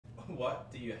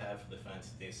what do you have for the fans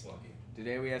today, Slongi?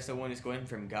 Today we have someone who's going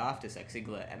from Goth to sexy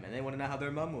Glam, and they want to know how their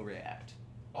mum will react.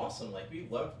 Awesome, like we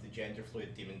loved the gender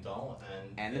fluid demon doll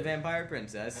and the vampire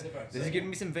princess. This is second. giving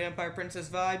me some vampire princess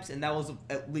vibes, and that was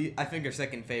at least I think her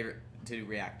second favorite to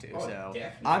react to. Oh, so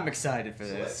definitely. I'm excited for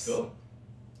So this. let's go.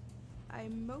 I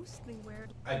mostly wear.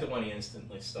 I don't want to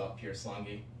instantly stop here,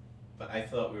 Slongi, but I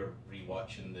thought we were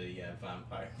rewatching the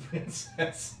vampire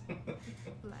princess.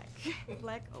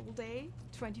 black all day,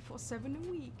 24/7 a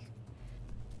week.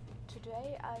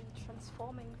 Today I'm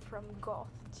transforming from goth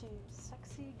to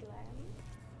sexy glam.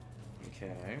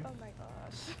 Okay. Oh my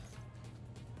gosh.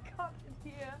 Come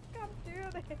in here, can't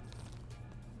do this.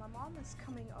 My mom is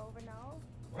coming over now.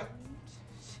 What? And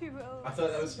she will. I thought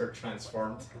that was her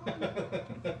transformed.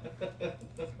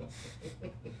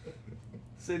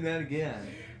 Say that again.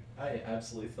 I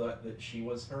absolutely thought that she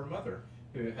was her mother,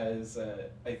 who has,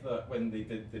 I thought when they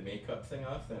did the makeup thing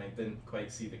off, then I didn't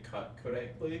quite see the cut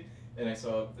correctly, and I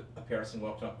saw a person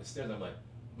walking up the stairs, and I'm like,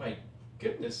 my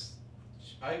goodness,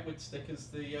 I would stick as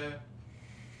the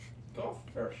goth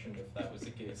version if that was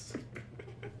the case.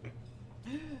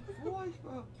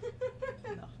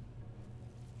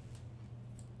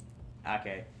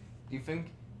 Okay. Do you think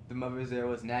the mother's hair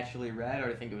was naturally red, or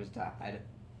do you think it was dyed?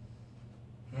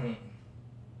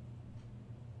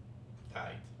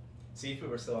 Died. See, if we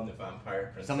were still on the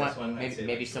vampire princess one, I'd say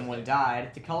maybe that someone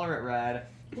died to color it red.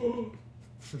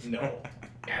 No.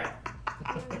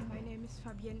 My name is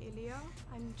Fabienne Elia.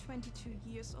 I'm 22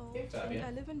 years old Hey, and Fabienne.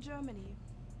 I live in Germany.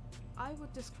 I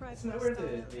would describe Isn't my that where style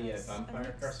the as a vampire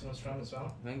mix. person was from as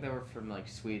well? I think they were from like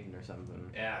Sweden or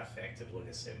something. Yeah, effectively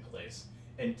the same place.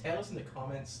 And tell us in the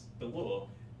comments below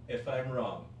if I'm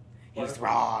wrong. He's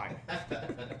wrong.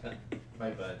 My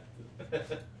bad.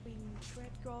 Between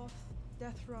trad goth,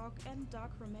 death rock, and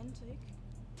dark romantic,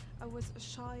 I was a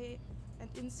shy and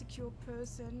insecure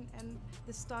person, and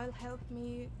the style helped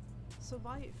me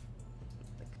survive.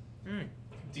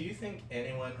 Do you think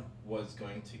anyone was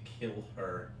going to kill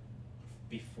her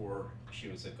before she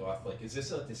was a goth? Like, is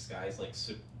this a disguise like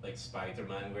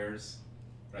Spider-Man wears?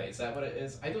 Right, is that what it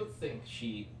is? I don't think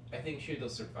she... I think she'd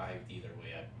have survived either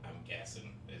way, I'm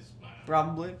guessing, is my...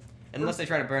 Probably. Unless they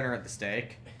try to burn her at the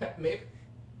stake. Maybe.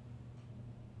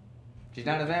 She's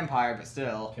not a vampire, but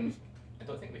still. I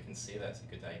don't think we can say that's a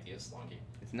good idea, Slongi.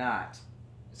 It's not.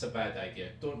 It's a bad idea.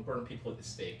 Don't burn people at the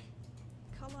stake.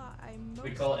 Color I most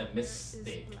We call it a wear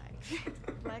mistake. is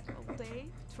black. Black all day,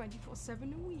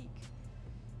 24/7 a week.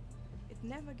 It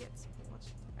never gets bored.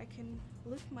 I can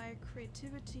live my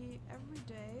creativity every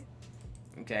day.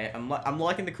 Okay, I'm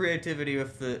liking the creativity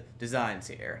with the designs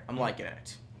here. I'm liking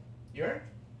it. You're?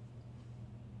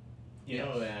 You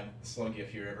know, Slongi,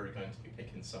 if you're ever going to be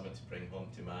picking someone to bring home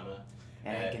to Mama... It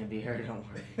ain't gonna be her, don't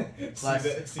worry. See Plus,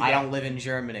 that- I don't live in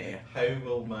Germany. How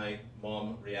will my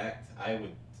mom react? I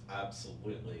would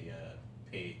absolutely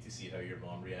pay to see how your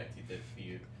mom reacted if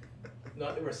you...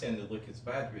 Not that we're saying the look is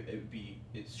bad, but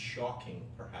it's shocking,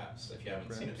 perhaps, if you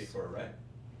haven't seen it Perhaps. before, right?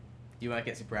 You might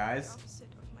get The surprised. opposite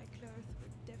of my clothes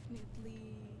would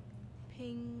definitely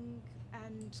pink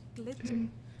and glitter.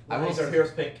 I will Her s-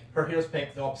 hair's pink. Her hair's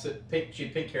pink, the opposite. Pink, she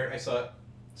had pink hair, I saw it.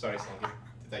 Sorry, Slongi.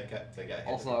 Did I get ahead?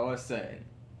 Also, I was saying.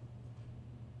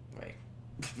 Wait.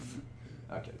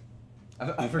 Okay.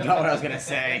 I forgot what I was gonna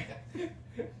say.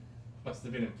 Must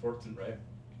have been important, right?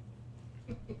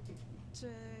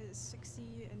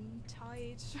 Sexy and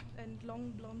tight and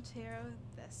long blonde hair.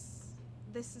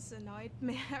 This is a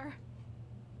nightmare.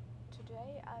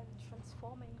 Today I'm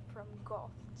transforming from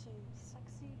goth to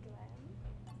sexy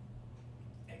glam.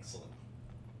 Excellent.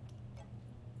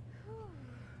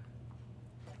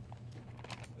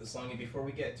 Slongi, before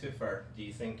we get too far, do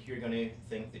you think you're going to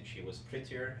think that she was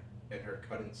prettier in her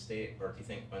current state, or do you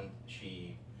think when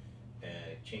she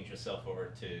changed herself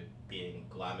over to being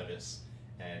glamorous,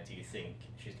 do you think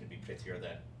she's going to be prettier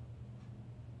then?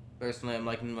 Personally, I'm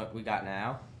liking what we got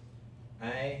now.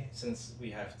 Since we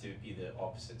have to be the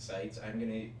opposite sides, I'm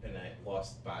going to, and I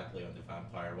lost badly on the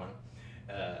vampire one,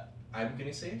 I'm going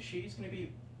to say she's going to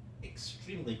be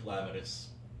extremely glamorous.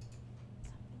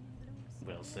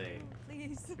 We'll see.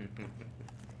 Please.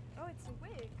 Oh, it's a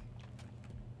wig.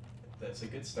 That's a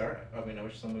good start. I mean, I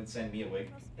wish someone would send me a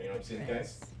wig. You know what I'm saying,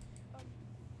 guys?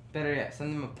 Better yet,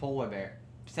 send him a polar bear.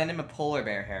 Send him a polar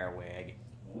bear hair wig.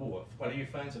 Ooh, if one of you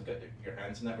fans have got your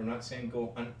hands in that, we're not saying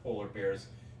go hunt polar bears,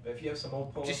 but if you have some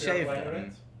old polar Just bear shave lying them.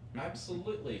 around,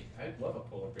 absolutely, I'd love a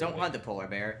polar bear. Don't wig. hunt the polar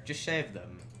bear. Just shave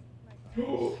them.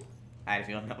 I had a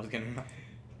feeling that was gonna.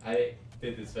 I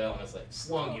did as well, and I was like,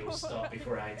 Slongi will stop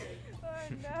before I did. Oh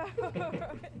no.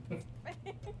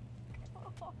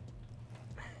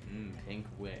 Pink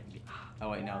wig. Oh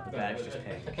wait, no, the bag's just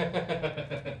pink. Oh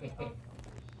gosh.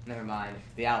 Never mind,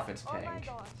 the outfit's Oh pink. my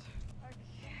god.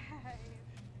 Okay.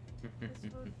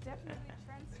 This will definitely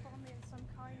transform me in some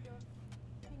kind of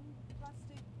pink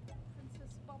plastic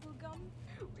princess bubblegum.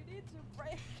 We need to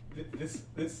break.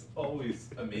 This always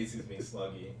amazes me,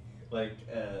 Slongi. Like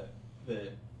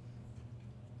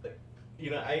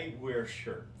I wear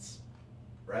shirts,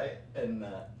 right? And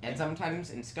sometimes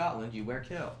in Scotland you wear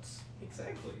kilts.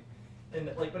 exactly. And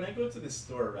like when I go to the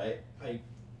store, right, I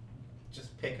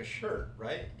just pick a shirt,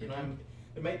 right? There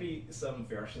might be some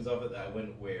versions of it that I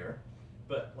wouldn't wear,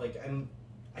 but like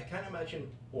I can't imagine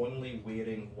only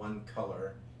wearing one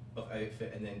color of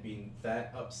outfit and then being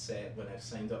that upset when I've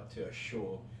signed up to a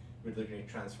show where they're going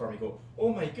to transform and go,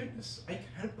 oh my goodness, I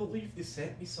can't believe they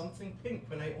sent me something pink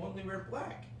when I only wear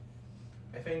black.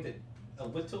 I find it a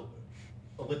little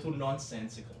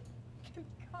nonsensical. Come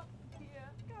here.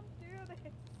 Come do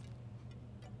this.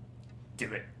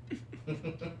 Do it.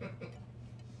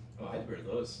 Oh, I'd wear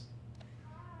those.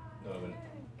 No, I wouldn't.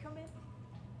 Come in.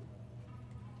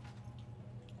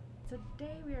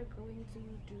 Today we are going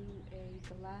to do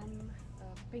a glam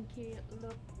pinky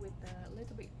look with a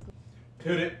little bit.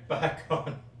 Put it back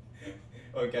on.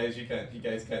 Oh, guys, you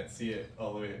guys can't see it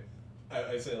all the way.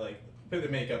 I say like, put the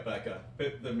makeup back on.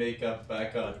 Put the makeup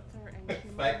back on. Glitter and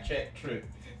shimmer. Fact check true.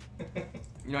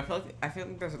 You know, I feel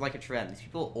like there's like a trend. These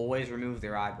people always remove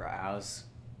their eyebrows.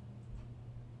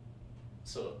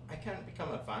 So I can't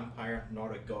become a vampire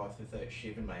nor a goth without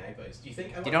shaving my eyebrows. Do you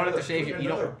think I want You don't have to another- shave your- you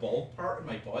another don't- bald part in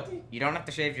my body? You don't have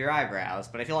to shave your eyebrows,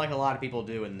 but I feel like a lot of people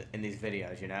do in these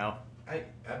videos. You know. I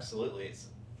absolutely. It's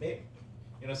maybe,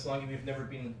 Slongi, we've never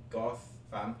been goth,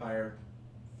 vampire,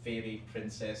 fairy,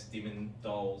 princess, demon,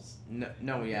 dolls.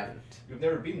 No, we haven't. We've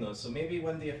never been those. So maybe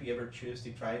one day if we ever choose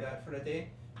to try that for a day,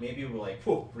 maybe we're like,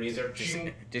 whoa, razor. Just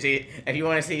see, if you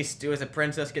want to see Stu as a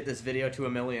princess, get this video to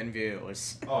 1 million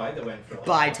views. Oh, I'd have went for like,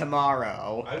 By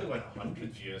tomorrow. I'd have went 100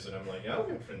 views, and I'm like, yeah, I'll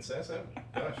be a princess.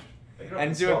 Gosh. I grew up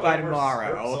And in do it by Scotland, wear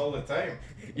tomorrow. skirts all the time.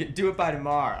 You do it by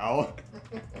tomorrow.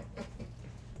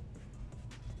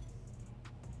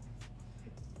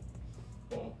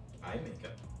 Oh, eye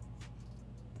makeup.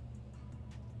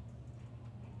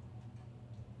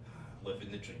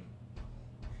 Living the dream.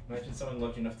 Imagine someone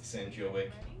lucky enough to send you a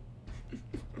wig. Ready?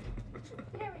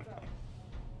 Here we go.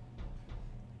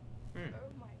 Hmm.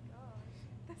 Oh my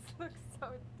gosh. This looks so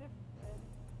different.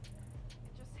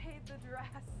 I just hate the dress.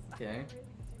 Okay. I really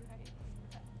do hate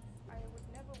the dress. I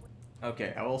would never wear.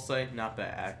 Okay, I will say not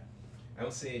bad. I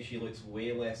will say she looks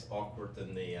way less awkward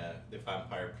than the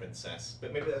vampire princess,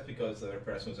 but maybe that's because the other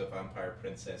person was a vampire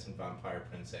princess, and vampire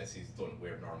princesses don't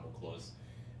wear normal clothes.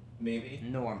 Maybe.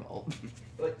 Normal.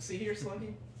 Like, see here,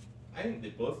 Slongi? I think they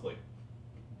both look.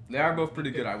 They are both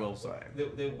pretty good, I will say.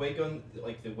 The wig on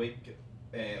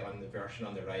the version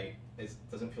on the right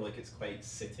doesn't feel like it's quite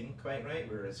sitting quite right,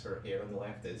 whereas her hair on the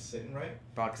left is sitting right.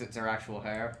 Probably 'cause it's her actual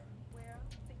hair. Wear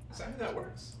the Is that how that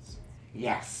works?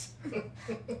 Yes. So the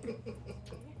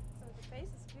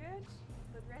face is good,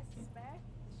 the dress is bad,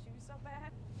 the shoes are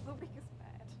bad, the wig is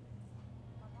bad.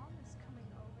 My mom is coming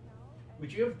over now.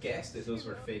 Would you have guessed that those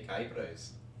were fake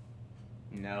eyebrows?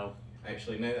 No.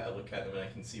 Actually, now that I look at them and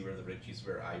I can see where the ridges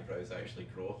where eyebrows actually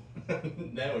grow.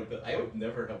 Now, but I would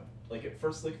never have, like at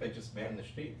first look, if I just met in the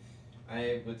street,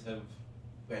 I would have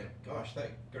went, gosh,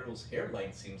 that girl's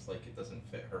hairline seems like it doesn't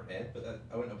fit her head, but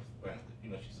I wouldn't have went,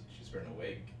 she's wearing a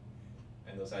wig.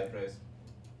 And those eyebrows.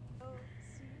 Oh,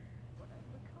 see what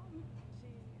I've become. She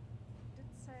did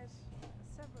say it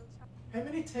several times. How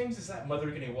many times is that mother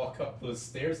going to walk up those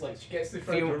stairs? Like, she gets to the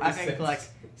front door. I think like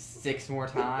 6 more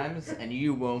times, and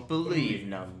you won't believe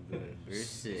number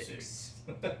 6. 6.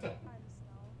 Times now.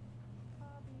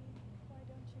 Fabi, why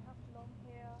don't you have long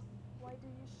hair? Why do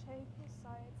you shave your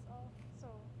sides off? So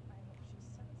I hope she's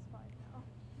satisfied now.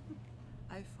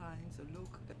 I find the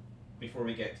look Before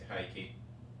we get to Heike,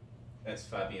 that's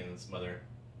Fabian's mother.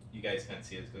 You guys can't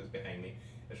see it because it's behind me.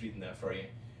 I was reading that for you.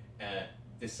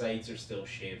 The sides are still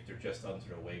shaved, they're just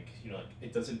under a wig. Like,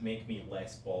 it doesn't make me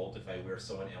less bald if I wear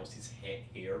someone else's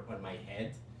hair on my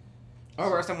head.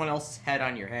 Or wear someone else's head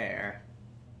on your hair.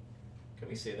 Can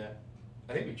we say that?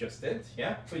 I think we just did,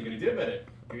 yeah? What are you going to do about it?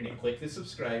 You're going to click the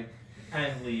subscribe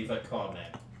and leave a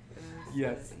comment.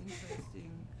 Yes.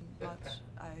 interesting, but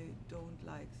I don't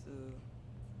like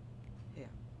the hair.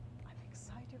 I'm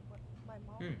excited what my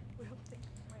mom Hmm. will think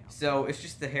of my outfit. So it's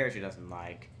just the hair she doesn't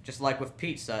like. Just like with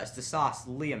pizza, it's the sauce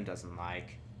Liam doesn't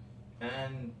like.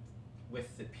 And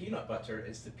with the peanut butter,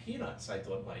 it's the peanuts I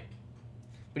don't like.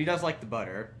 But he does like the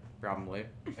butter, probably.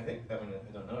 I think that one,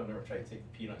 I don't know, I've never tried to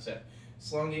take the peanuts out.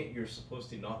 Slongi, you're supposed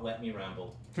to not let me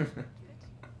ramble.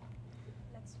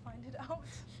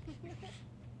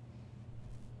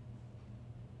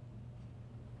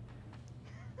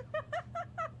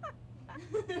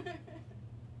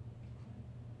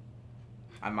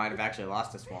 I might have actually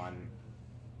lost this one.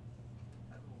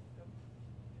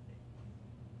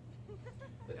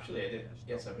 Actually, I did.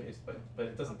 Yes, I mean, but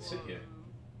it doesn't suit you.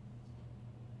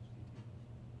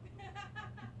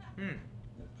 Hmm.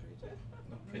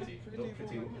 Not pretty. Not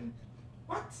pretty woman.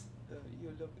 What?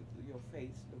 Your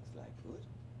face looks like good,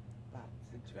 but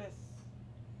the dress,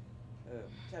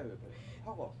 terrible,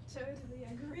 horrible. Totally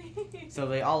agree. So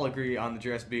they all agree on the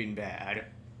dress being bad.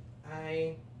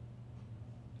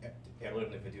 Earlier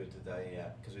in the video today,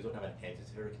 because we don't have an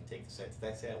editor who can take the set, did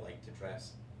I say I like to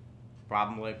dress?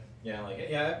 Probably. Yeah, like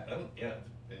yeah, yeah.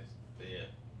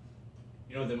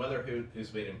 You know, the mother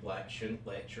who's wearing black shouldn't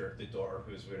lecture the daughter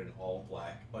who's wearing all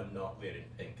black on not wearing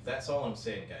pink. That's all I'm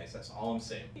saying, guys. That's all I'm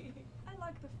saying. I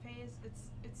like the face.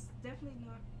 It's definitely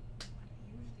not what I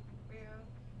usually wear,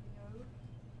 you know.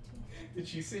 Did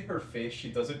she say her face? She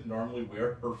doesn't normally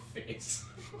wear her face.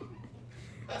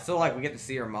 So, like, we get to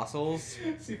see her muscles.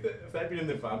 See, if that'd been in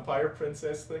the vampire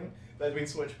princess thing, that'd been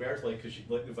so much better. Like, because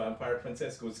like the vampire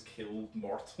princess goes kill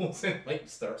mortals and like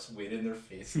starts wearing their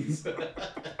faces. I prefer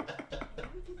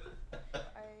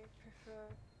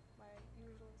my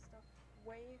usual stuff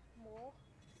way more.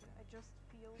 I just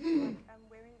feel like I'm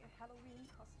wearing a Halloween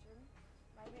costume.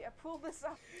 Maybe I pull this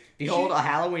up. Behold, a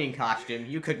Halloween costume.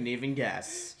 You couldn't even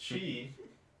guess. She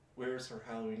wears her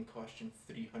Halloween costume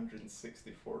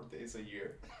 364 days a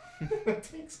year.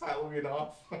 Takes Halloween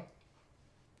off.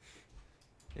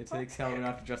 It takes Halloween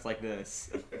off to dress like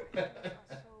this. Are so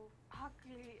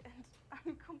ugly and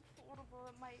uncomfortable.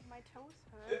 My toes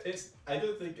hurt. I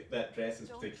don't think that dress is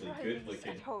Don't particularly try good this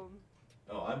looking. at home.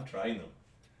 Oh, I'm trying them.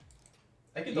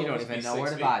 I could You don't almost even be know where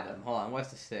 6 to feet. buy them. Hold on, what's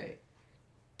to say?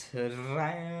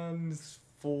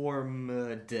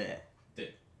 Transformed.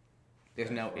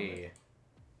 There's no E.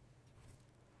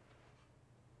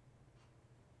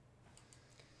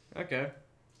 Okay.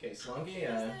 Okay, Slongi,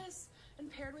 This and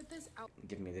paired with this out.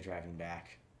 Give me the driving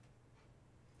back.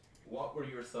 what were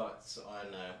your thoughts on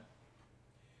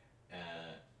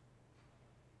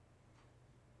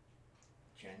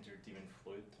gender demon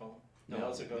fluid tone? No,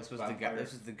 it's a this was vampire.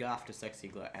 this was the Goth to sexy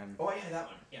Glam. Oh yeah, that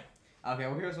one. Yeah. Okay,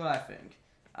 well here's what I think.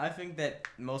 I think that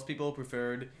most people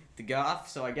preferred the Goth,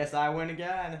 so I guess I win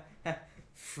again.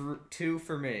 2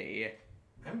 for me.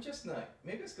 I'm just not.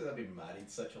 Maybe it's because I've been married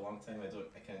such a long time.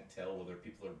 I can't tell whether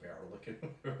people are better looking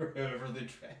or however they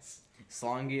dress.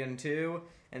 Slongi and Stew,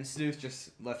 and Stew's just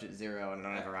left at 0, and I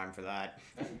don't have a rhyme for that.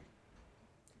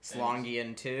 Slongi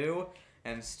and Stew,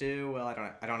 and Stew. Well, I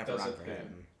don't have a Does rhyme it for poo?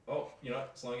 him. Oh, you know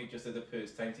what? Slongi just did the poo.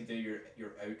 It's time to do your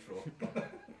outro.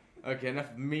 Okay,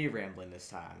 enough of me rambling this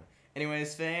time.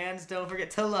 Anyways, fans, don't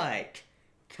forget to like,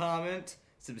 comment,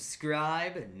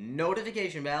 subscribe,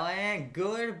 notification bell, and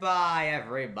goodbye,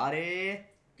 everybody.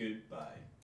 Goodbye.